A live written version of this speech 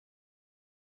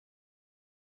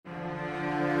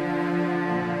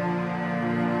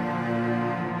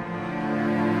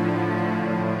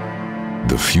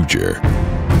The future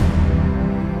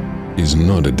is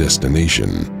not a destination.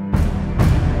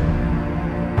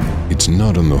 It's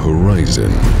not on the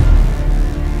horizon.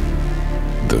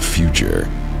 The future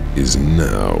is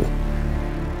now.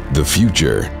 The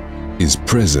future is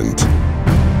present.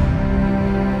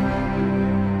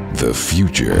 The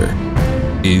future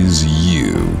is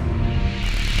you.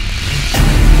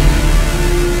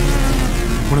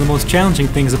 One of the most challenging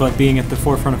things about being at the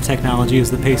forefront of technology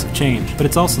is the pace of change, but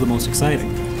it's also the most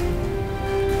exciting.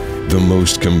 The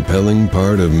most compelling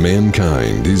part of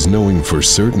mankind is knowing for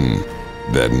certain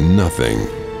that nothing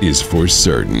is for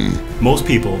certain. Most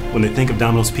people, when they think of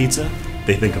Domino's Pizza,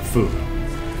 they think of food.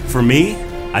 For me,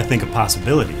 I think of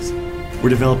possibilities.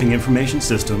 We're developing information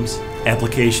systems,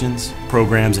 applications,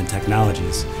 programs, and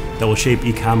technologies that will shape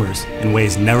e-commerce in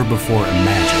ways never before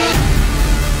imagined.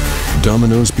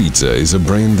 Domino's Pizza is a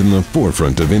brand in the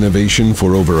forefront of innovation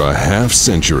for over a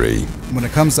half-century. When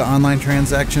it comes to online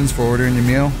transactions for ordering your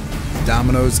meal,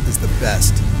 Domino's is the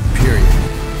best, period.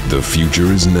 The future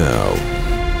is now.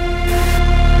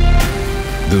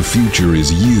 The future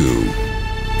is you.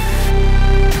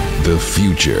 The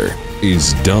future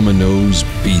is Domino's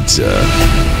Pizza.